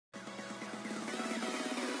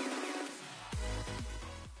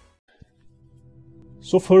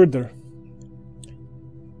So further,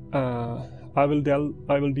 I will deal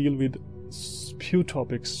with few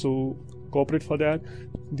topics, so cooperate for that.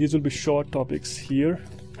 These will be short topics here,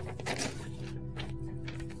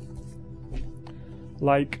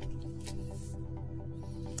 like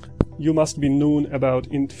you must be known about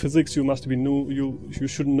in physics. You must be you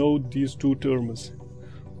should know these two terms.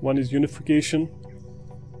 One is unification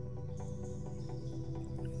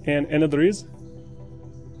and another is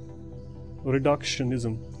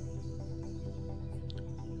reductionism.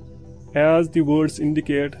 As the words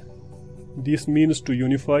indicate, this means to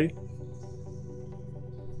unify,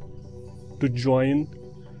 to join,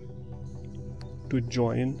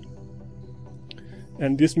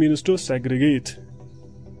 and this means to segregate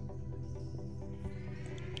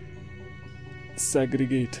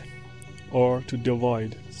or to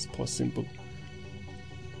divide. It's simple.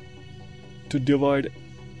 To divide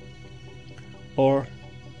or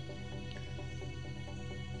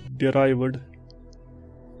derived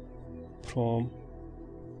from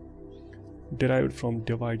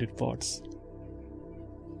divided parts.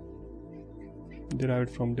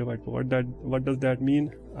 What does that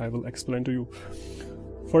mean? I will explain to you.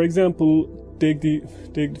 For example, take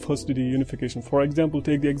first the unification. For example,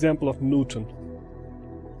 take the example of Newton.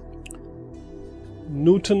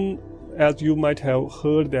 Newton, as you might have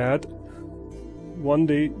heard, that one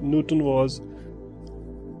day Newton was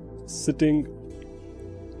sitting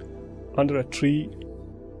under a tree.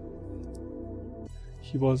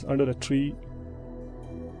 He was under a tree.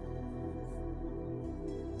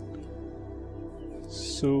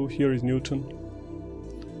 So here is Newton.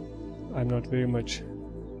 I'm not very much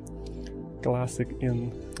classic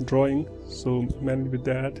in drawing, so mainly with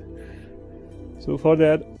that. So for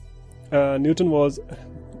that, Newton was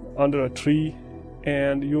under a tree,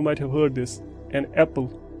 and you might have heard this. An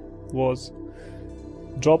apple was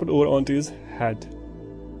dropped over onto his head.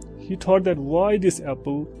 He thought that why this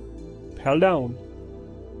apple fell down,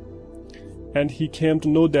 and he came to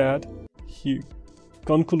know that, he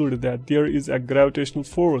concluded that there is a gravitational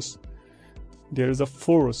force. There is a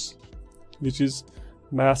force which is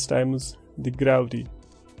mass times the gravity,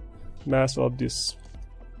 mass of this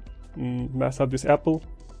apple.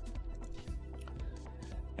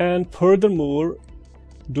 And furthermore,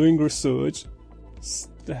 doing research,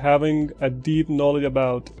 having a deep knowledge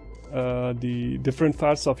about the different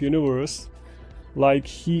parts of universe, like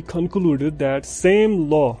he concluded that same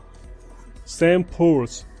law, same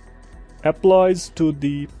force applies to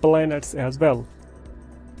the planets as well.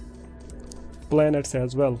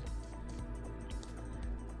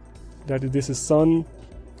 That is, this is sun,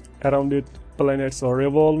 around it planets are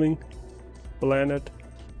revolving, planet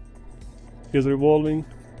is revolving.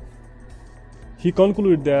 He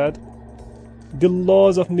concluded that the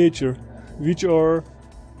laws of nature which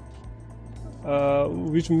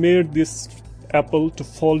made this apple to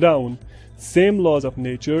fall down, same laws of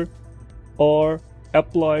nature are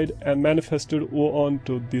applied and manifested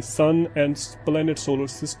onto the sun and planet solar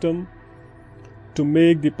system to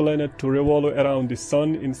make the planet to revolve around the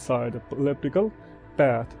sun inside the elliptical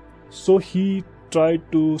path. So he tried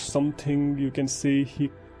to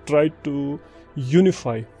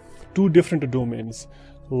unify two different domains.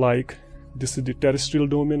 Like this is the terrestrial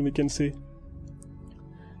domain, we can say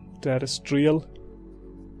terrestrial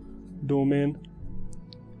domain.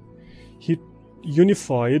 He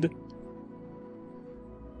unified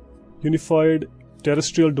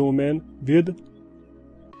terrestrial domain with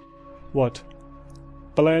what?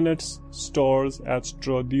 Planets, stars,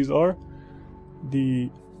 astro. These are the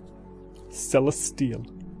celestial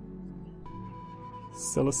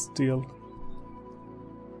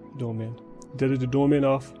domain. That is the domain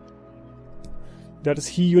of, that is,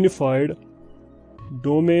 he unified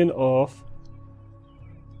domain of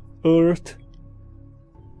Earth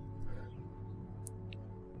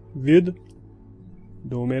with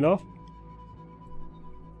domain of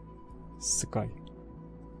sky.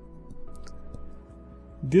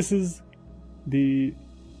 This is the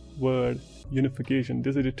word unification.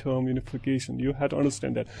 This is the term unification. You have to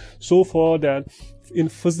understand that. So for that, in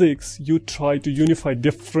physics, you try to unify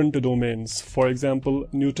different domains. For example,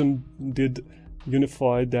 Newton did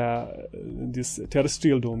unify this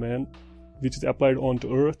terrestrial domain, which is applied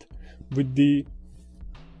onto Earth, with the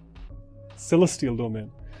celestial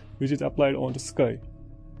domain, which is applied onto sky.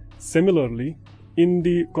 Similarly, in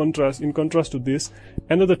contrast to this,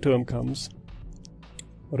 another term comes,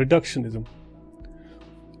 reductionism.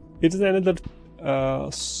 It is another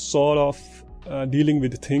sort of dealing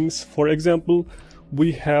with things. For example,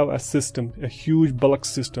 we have a system, a huge bulk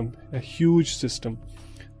system,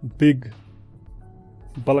 big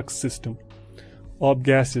bulk system of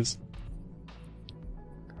gases.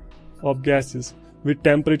 of gases, with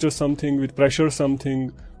temperature something, with pressure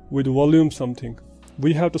something, with volume something.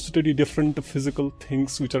 We have to study different physical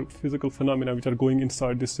things, which are physical phenomena which are going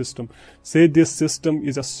inside this system. Say this system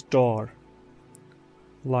is a star,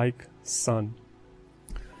 like sun,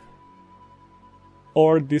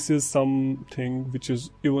 or this is something which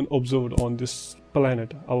is even observed on this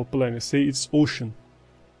planet, our planet. Say it's ocean,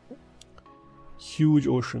 huge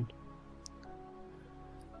ocean.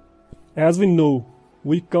 As we know,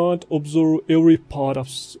 we can't observe every part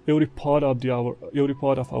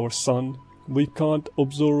of our sun. We can't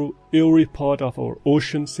observe every part of our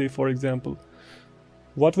ocean, say for example.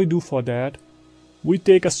 What we do for that, we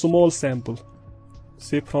take a small sample,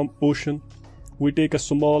 say from ocean, we take a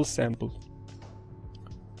small sample.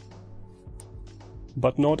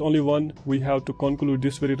 But not only one, we have to conclude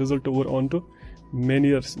this very result over onto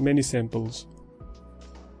many samples.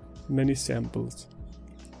 Many samples.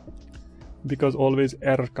 Because always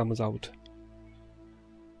error comes out.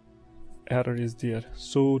 Error is there.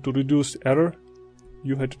 So to reduce error,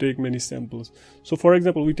 you have to take many samples. So for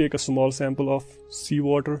example, we take a small sample of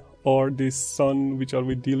seawater or the sun, which are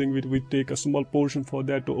we dealing with. We take a small portion for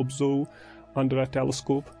that to observe under a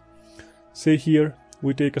telescope. Say here,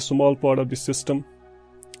 we take a small part of the system,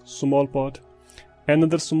 small part,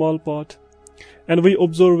 another small part, and we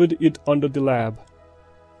observed it under the lab.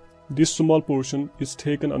 This small portion is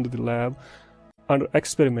taken under the lab under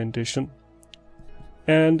experimentation,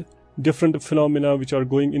 and different phenomena which are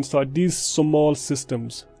going inside these small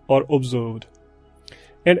systems are observed.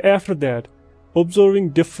 And after that,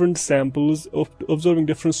 observing different samples, observing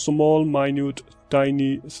different small, minute,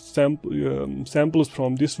 tiny samples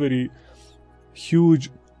from this very huge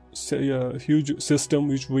system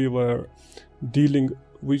which we were dealing,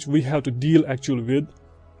 which we have to deal actually with,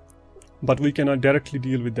 but we cannot directly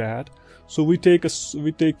deal with that. So we take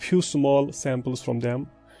few small samples from them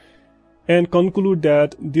and conclude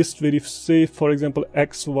that this very, say for example,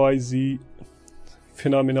 XYZ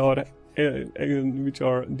phenomena, or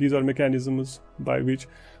these are mechanisms by which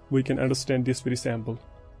we can understand this very sample.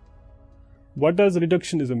 What does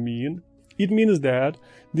reductionism mean? It means that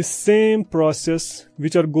the same process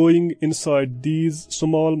which are going inside these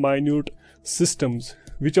small minute systems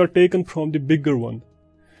which are taken from the bigger one,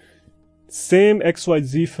 same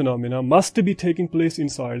XYZ phenomena must be taking place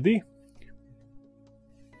inside the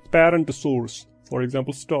parent source, for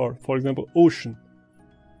example star, for example ocean.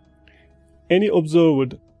 Any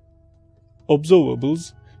observables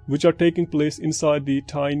which are taking place inside the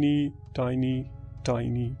tiny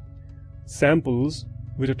samples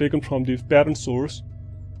which are taken from the parent source,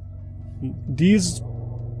 these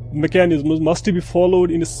mechanisms must be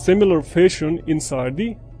followed in a similar fashion inside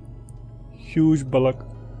the huge bulk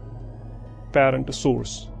parent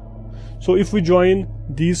source. So if we join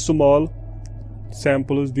these small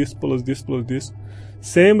samples, this plus this plus this,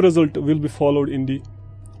 same result will be followed in the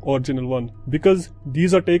original one, because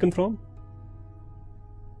these are taken from,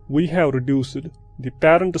 we have reduced the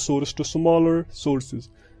parent source to smaller sources,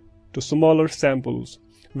 to smaller samples.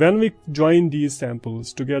 When we join these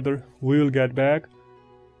samples together, we will get back,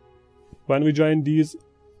 when we join these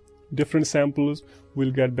different samples,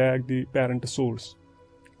 we'll get back the parent source.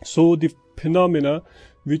 So the phenomena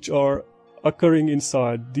which are occurring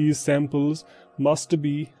inside these samples must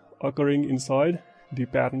be occurring inside the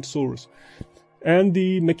parent source, and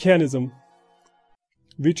the mechanism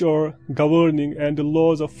which are governing and the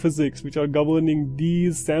laws of physics which are governing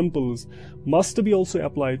these samples must be also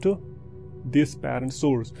applied to this parent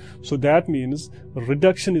source. So that means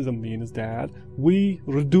reductionism means that we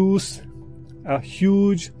reduce a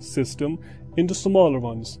huge system into smaller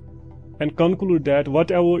ones and conclude that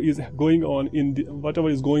whatever is going on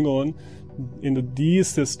in these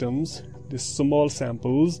systems, these small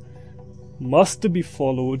samples, must be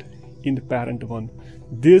followed in the parent one.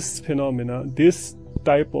 This phenomena, this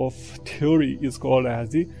type of theory is called as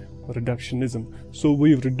the reductionism. So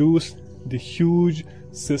we reduce the huge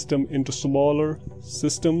system into smaller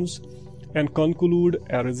systems and conclude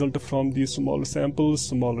a result from these smaller samples,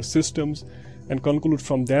 smaller systems, and conclude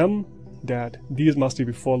from them that these must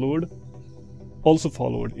be also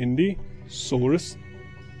followed in the source.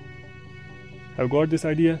 Have got this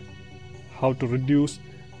idea? How to reduce?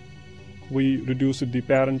 We reduce the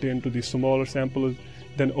parent into the smaller samples,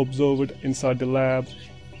 then observe it inside the lab,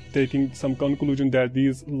 taking some conclusion that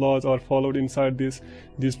these laws are followed inside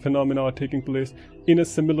these phenomena are taking place in a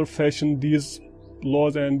similar fashion. These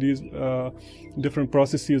laws and these different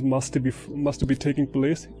processes must be taking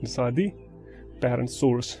place inside the parent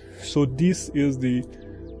source. So this is the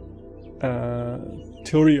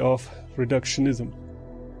theory of reductionism.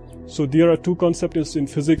 So there are two concepts in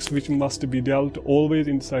physics which must be dealt always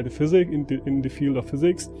inside the physics, in the field of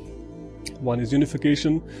physics. One is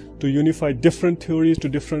unification, to unify different theories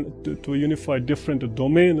to unify different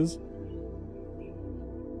domains,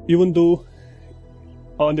 even though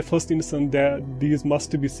on the first instance that these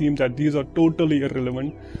must be seen that these are totally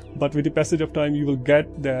irrelevant, but with the passage of time you will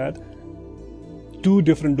get that two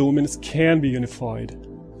different domains can be unified.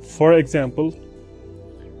 For example,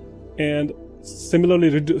 and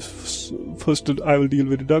similarly, first I will deal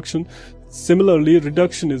with reduction. Similarly,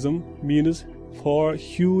 reductionism means for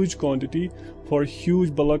huge quantity, for a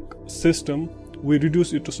huge bulk system, we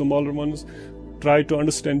reduce it to smaller ones, try to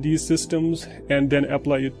understand these systems, and then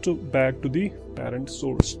apply it back to the parent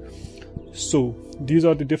source. So these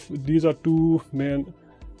are two main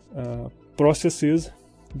processes.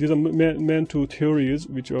 These are main two theories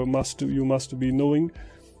which you must be knowing.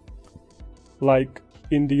 Like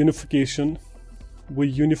in the unification, we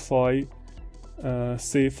unify,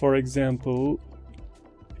 say for example,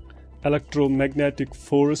 electromagnetic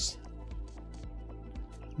force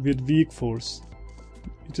with weak force.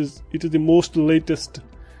 It is the most latest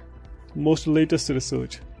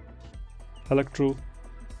research. To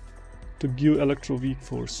give electro-weak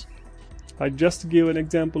force. I just gave an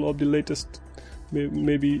example of the latest.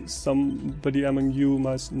 Maybe somebody among you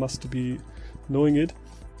must be knowing it.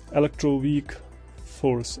 Electro-weak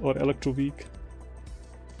force or electro-weak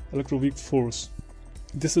force.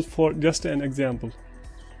 This is for just an example.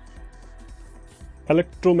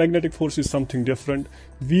 Electromagnetic force is something different.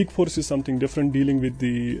 Weak force is something different, dealing with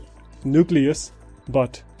the nucleus.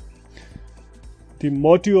 But the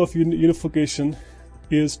motive of unification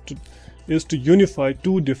is to unify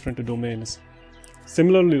two different domains.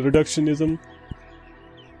 Similarly, reductionism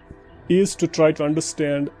is to try to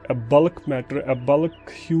understand a bulk matter, a bulk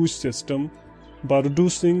huge system, by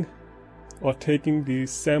reducing or taking the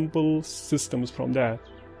sample systems from that.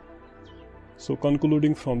 So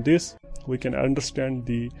concluding from this, we can understand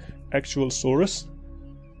the actual source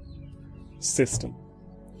system.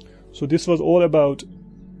 So this was all about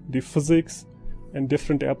the physics and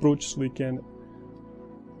different approaches we can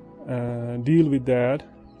deal with that.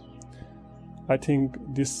 I think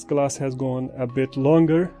this class has gone a bit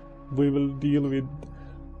longer. We will deal with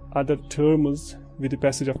other terms with the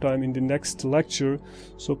passage of time in the next lecture.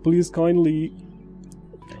 So please kindly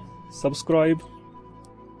subscribe,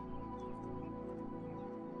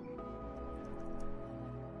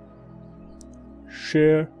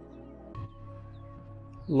 share,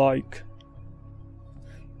 like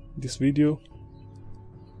this video,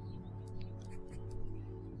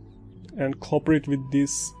 and cooperate with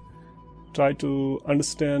this. Try to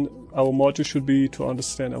understand. Our motto should be to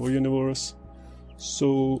understand our universe.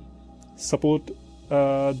 So support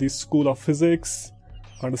the School of Physics,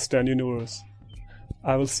 understand universe.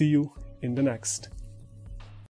 I will see you in the next.